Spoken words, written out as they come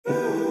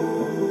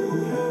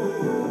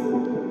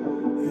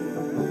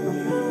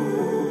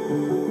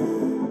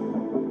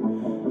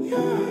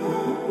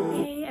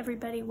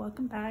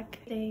back.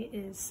 Today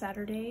is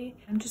Saturday.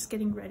 I'm just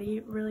getting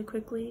ready really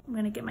quickly. I'm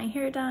gonna get my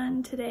hair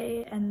done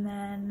today and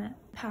then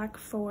pack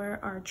for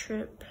our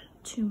trip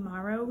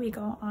tomorrow. We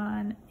go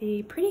on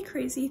a pretty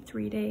crazy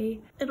 3-day.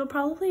 It'll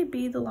probably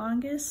be the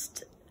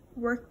longest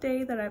work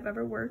day that I've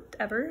ever worked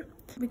ever.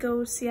 We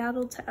go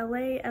Seattle to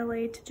LA,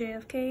 LA to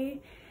JFK,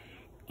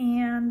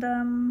 and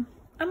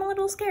I'm a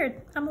little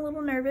scared. I'm a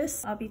little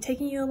nervous. I'll be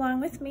taking you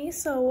along with me,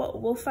 so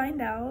we'll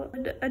find out.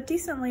 A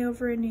decent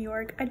layover in New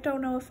York. I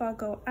don't know if I'll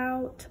go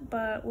out,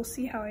 but we'll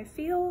see how I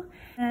feel.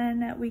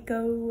 And we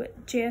go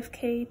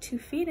JFK to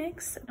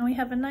Phoenix, and we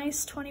have a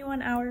nice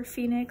 21-hour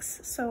Phoenix,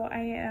 so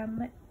I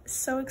am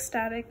so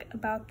ecstatic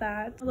about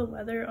that. The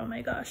weather, oh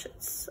my gosh,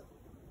 it's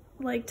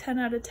like 10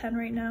 out of 10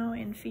 right now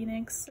in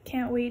Phoenix.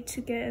 Can't wait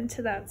to get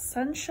into that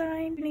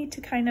sunshine. We need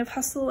to kind of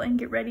hustle and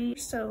get ready,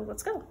 so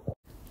let's go.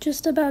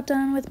 Just about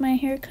done with my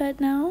haircut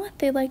now.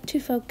 They like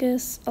to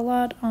focus a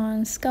lot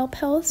on scalp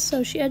health,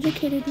 so she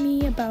educated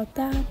me about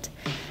that.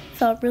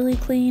 Felt really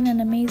clean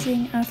and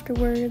amazing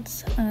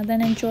afterwards.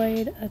 Then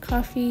enjoyed a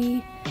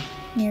coffee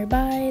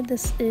nearby.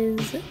 This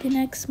is the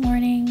next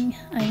morning.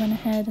 I went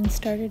ahead and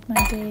started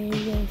my day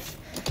with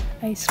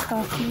iced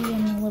coffee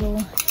and a little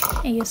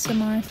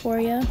ASMR for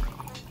you.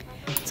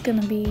 It's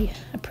gonna be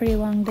a pretty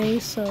long day,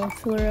 so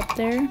fill her up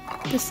there.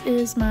 This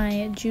is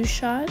my juice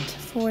shot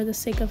for the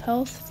sake of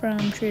health from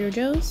Trader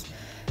Joe's.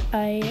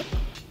 I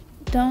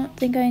don't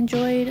think I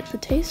enjoyed the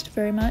taste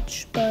very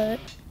much, but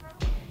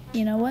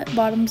you know what?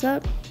 Bottoms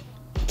up.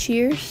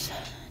 Cheers.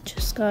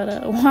 Just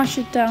gotta wash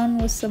it down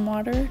with some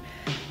water,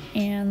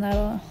 and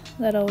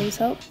that always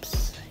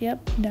helps.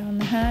 Yep, down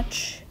the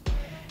hatch.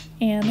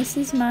 And this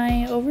is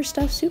my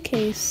overstuffed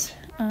suitcase.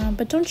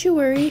 But don't you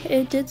worry,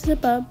 it did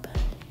zip up.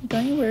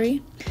 Don't you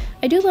worry.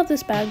 I do love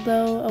this bag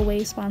though.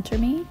 Away sponsor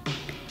me.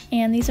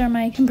 And these are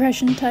my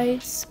compression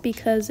tights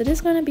because it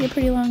is going to be a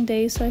pretty long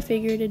day, so I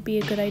figured it'd be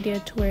a good idea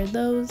to wear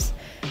those.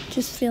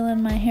 Just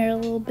feeling my hair a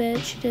little bit.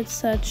 She did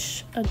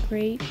such a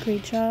great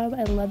job.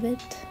 I love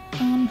it.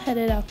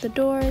 Headed out the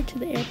door to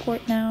the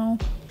airport now.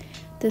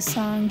 This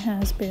song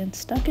has been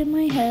stuck in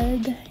my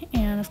head,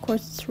 and of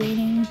course it's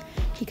raining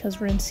because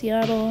we're in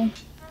Seattle.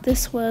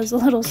 This was a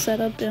little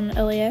setup in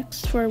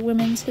LAX for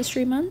Women's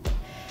History Month.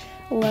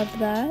 Love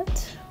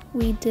that.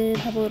 We did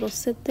have a little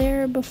sit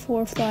there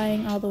before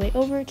flying all the way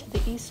over to the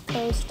East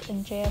Coast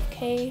in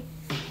JFK.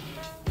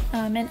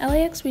 In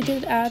LAX we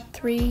did add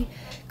 3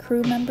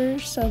 crew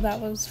members, so that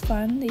was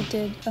fun. They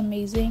did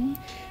amazing.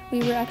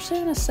 We were actually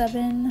on a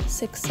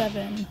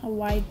 767, a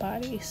wide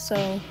body,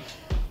 so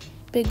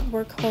big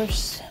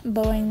workhorse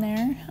Boeing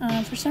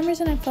there. For some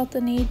reason I felt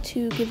the need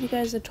to give you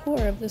guys a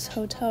tour of this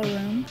hotel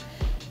room,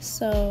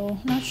 so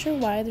not sure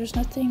why. There's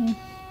nothing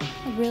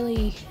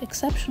really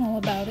exceptional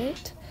about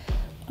it,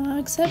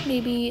 except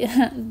maybe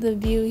the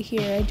view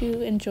here. I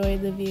do enjoy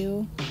the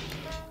view.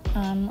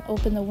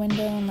 Open the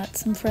window and let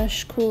some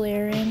fresh cool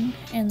air in,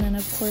 and then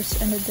of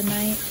course ended the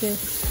night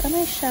with a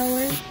nice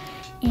shower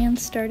and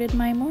started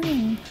my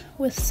morning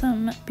with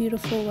some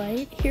beautiful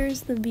light.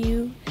 Here's the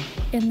view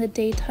in the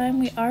daytime.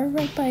 We are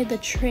right by the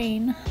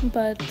train,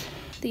 but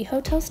the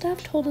hotel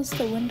staff told us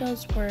the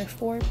windows were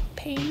 4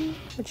 pane,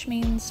 which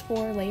means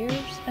 4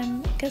 layers,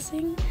 I'm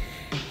guessing.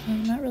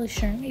 I'm not really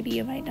sure, maybe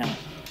you might know.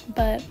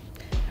 But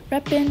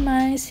repping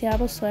my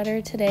Seattle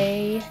sweater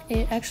today.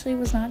 It actually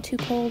was not too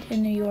cold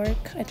in New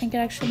York. I think it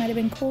actually might have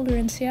been colder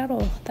in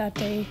Seattle that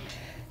day,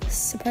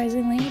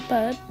 surprisingly,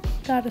 but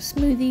got a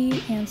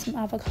smoothie and some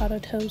avocado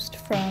toast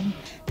from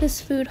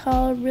this food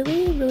hall.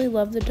 Really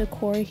love the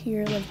decor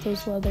here. Love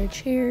those leather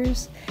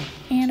chairs.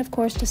 And of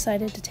course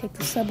decided to take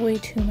the subway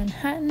to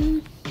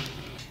Manhattan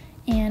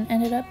and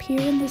ended up here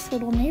in this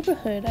little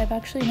neighborhood I've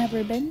actually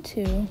never been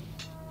to.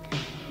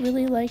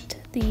 Really liked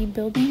the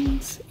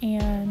buildings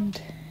and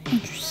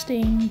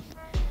interesting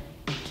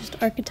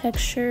just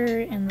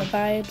architecture and the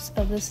vibes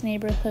of this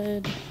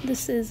neighborhood.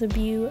 This is a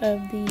view of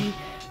the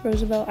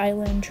Roosevelt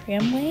Island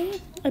Tramway,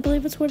 I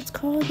believe it's what it's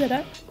called.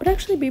 That would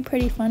actually be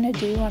pretty fun to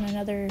do on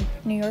another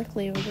New York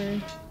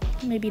layover,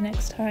 maybe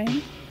next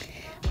time.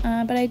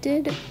 But I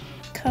did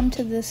come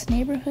to this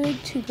neighborhood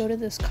to go to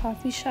this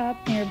coffee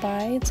shop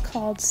nearby. It's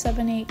called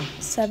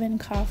 787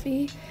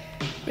 Coffee.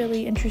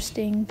 Really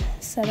interesting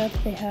setup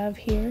they have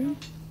here.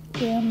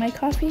 And my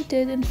coffee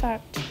did in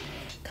fact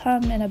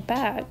come in a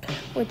bag,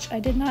 which I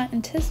did not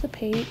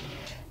anticipate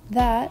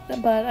that,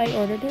 but I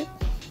ordered it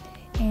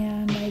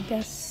and I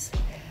guess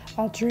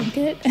I'll drink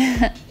it.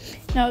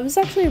 No, it was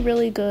actually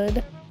really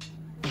good.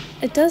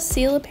 It does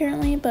seal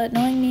apparently, but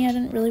knowing me, I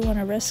didn't really want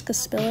to risk a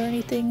spill or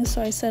anything,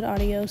 so I said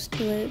adios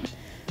to it.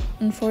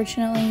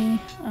 Unfortunately,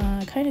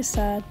 kind of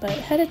sad, but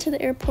headed to the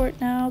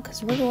airport now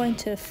because we're going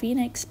to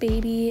Phoenix,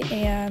 baby,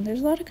 and there's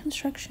a lot of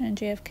construction in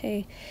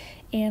JFK,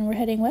 and we're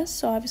heading west,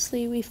 so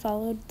obviously we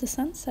followed the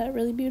sunset.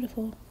 Really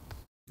beautiful.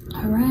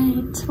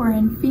 Alright, we're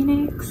in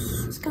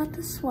Phoenix. Just got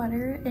the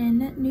sweater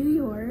in New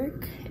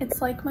York.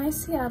 It's like my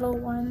Seattle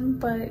one,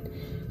 but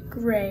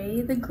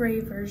gray, the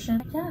gray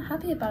version. Yeah,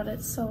 happy about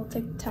it, so I'll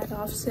take the tag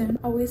off soon.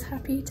 Always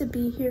happy to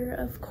be here,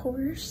 of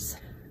course.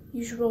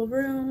 Usual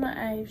room.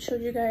 I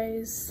showed you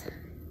guys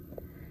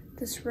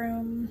this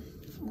room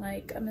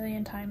like a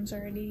million times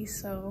already,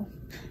 so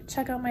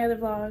check out my other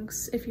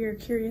vlogs if you're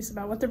curious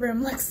about what the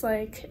room looks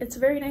like. It's a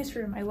very nice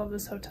room. I love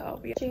this hotel.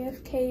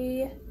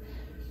 JFK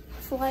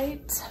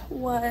flight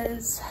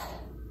was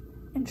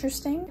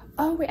interesting.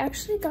 Oh, we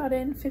actually got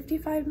in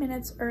 55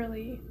 minutes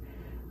early.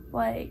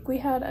 Like, we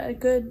had a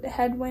good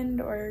headwind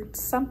or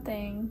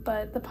something,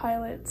 but the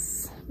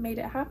pilots made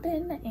it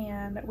happen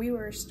and we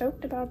were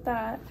stoked about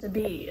that. To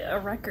be a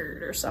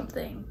record or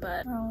something,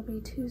 but it'll be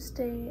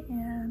Tuesday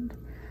and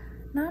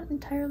not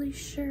entirely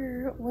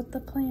sure what the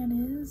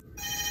plan is.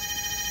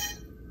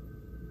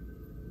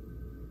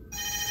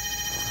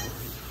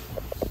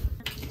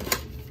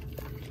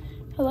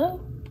 Hello?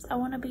 I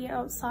want to be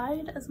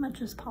outside as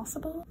much as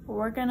possible.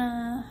 We're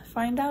gonna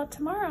find out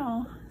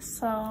tomorrow,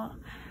 so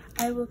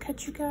I will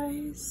catch you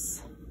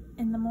guys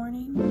in the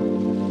morning.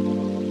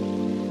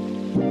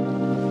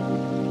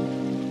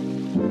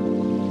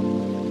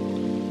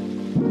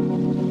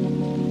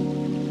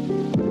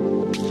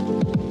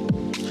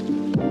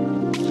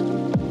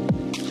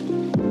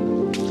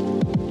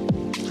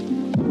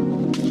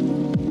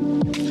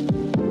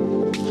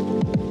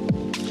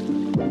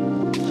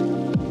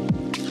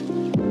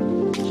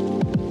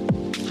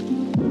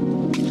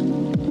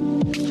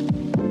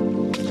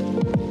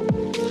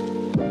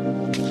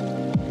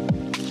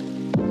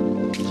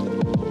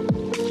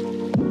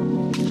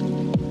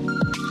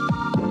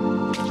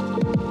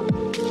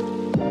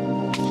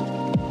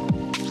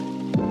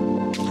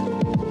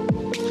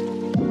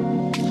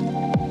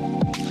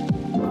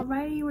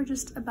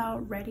 Just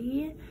about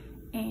ready,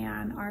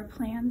 and our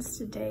plans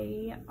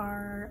today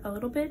are a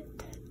little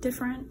bit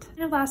different.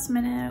 In the last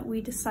minute,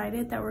 we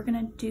decided that we're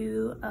gonna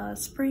do a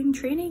spring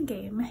training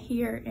game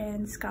here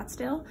in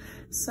Scottsdale.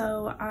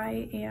 So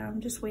I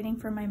am just waiting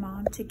for my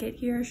mom to get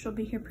here. She'll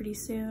be here pretty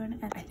soon,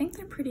 and I think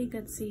they're pretty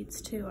good seats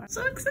too. I'm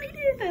so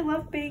excited. I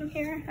love being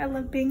here. I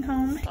love being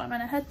home. So I'm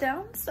gonna head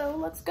down, so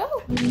let's go.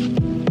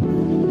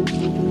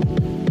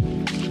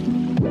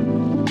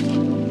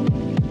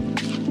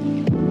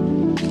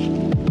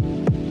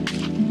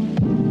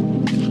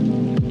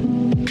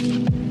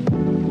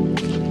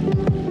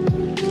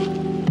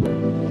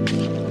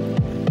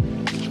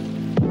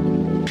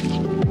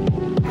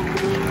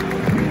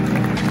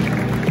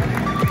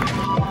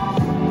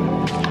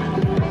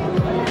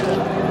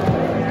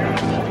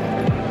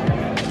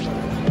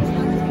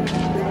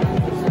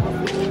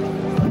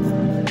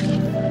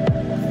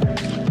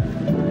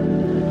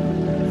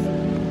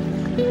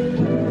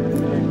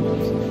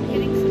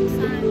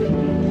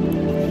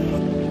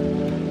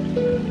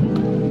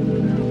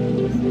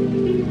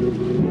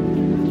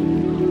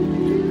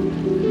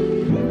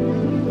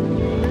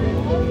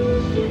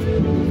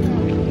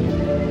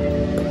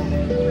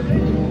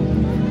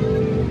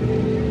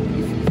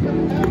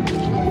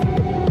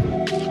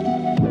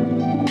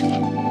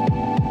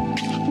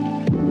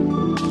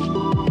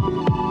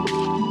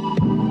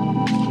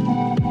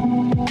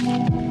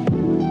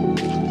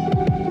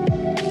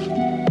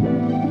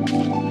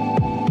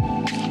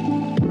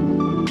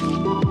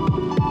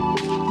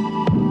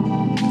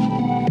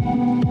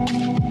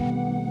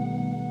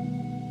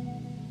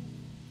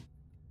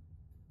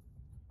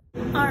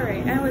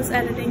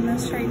 Editing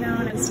this right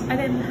now, and I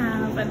didn't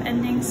have an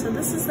ending, so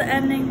this is the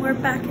ending. We're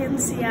back in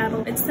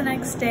Seattle. It's the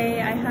next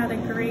day. I had a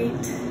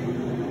great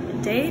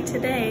day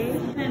today.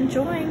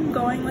 Enjoying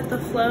going with the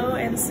flow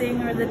and seeing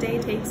where the day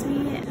takes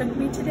me. It took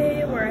me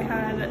today where I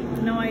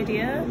had no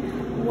idea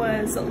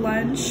was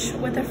lunch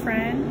with a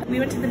friend. We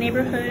went to the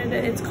neighborhood.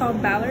 It's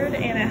called Ballard,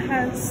 and it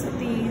has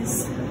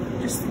these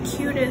just the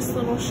cutest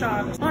little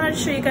shops. I wanted to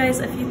show you guys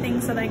a few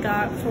things that I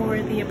got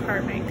for the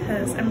apartment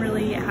because I'm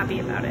really happy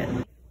about it.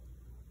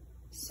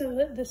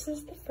 So this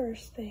is the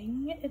first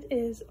thing. It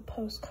is a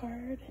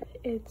postcard.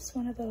 It's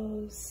one of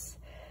those,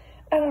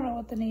 I don't know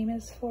what the name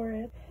is for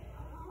it.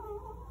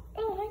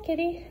 Oh, hi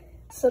kitty.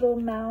 This little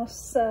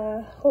mouse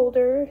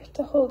holder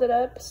to hold it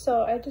up.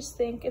 So I just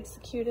think it's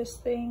the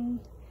cutest thing.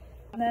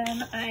 And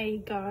then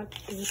I got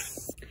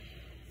this.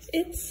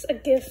 It's a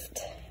gift,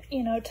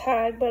 you know,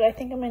 tag, but I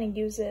think I'm gonna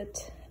use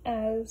it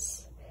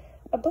as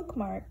a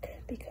bookmark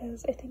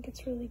because I think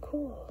it's really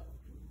cool.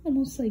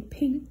 Almost like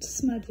paint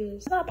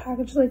smudges. It's not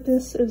packaged like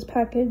this. It was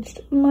packaged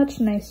much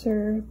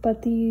nicer,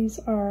 but these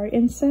are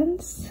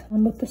incense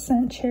with the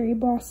scent cherry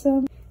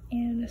blossom,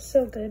 and it's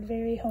so good,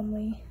 very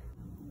homely.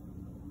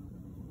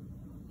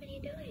 What are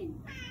you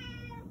doing?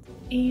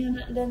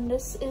 And then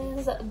this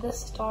is the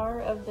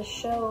star of the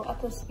show.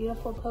 Got this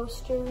beautiful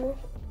poster.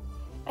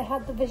 I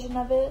had the vision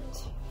of it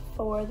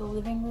for the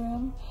living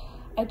room.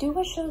 I do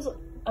wish it was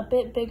a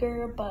bit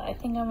bigger, but I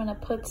think I'm gonna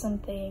put some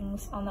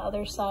things on the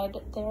other side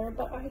there.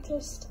 But I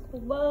just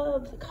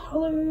love the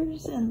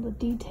colors and the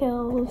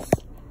details.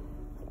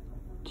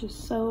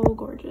 Just so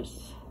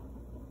gorgeous.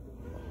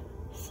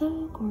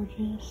 So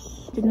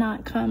gorgeous. Did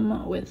not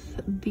come with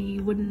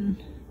the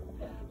wooden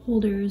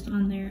holders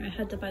on there. I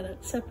had to buy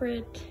that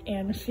separate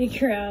and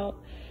figure out.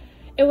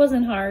 It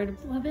wasn't hard.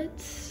 Love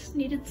it.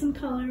 Needed some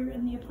color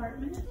in the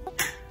apartment.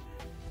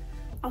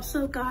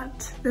 Also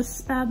got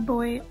this bad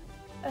boy.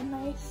 a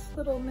nice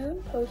little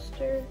moon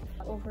poster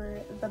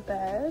over the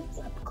beds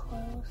up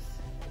close.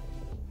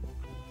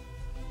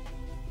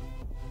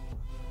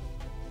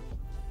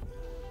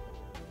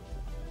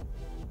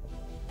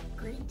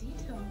 Great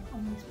detail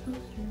on these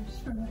posters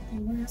for what they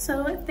were.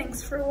 So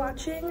thanks for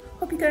watching.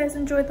 Hope you guys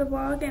enjoyed the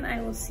vlog, and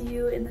I will see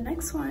you in the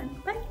next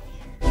one. Bye!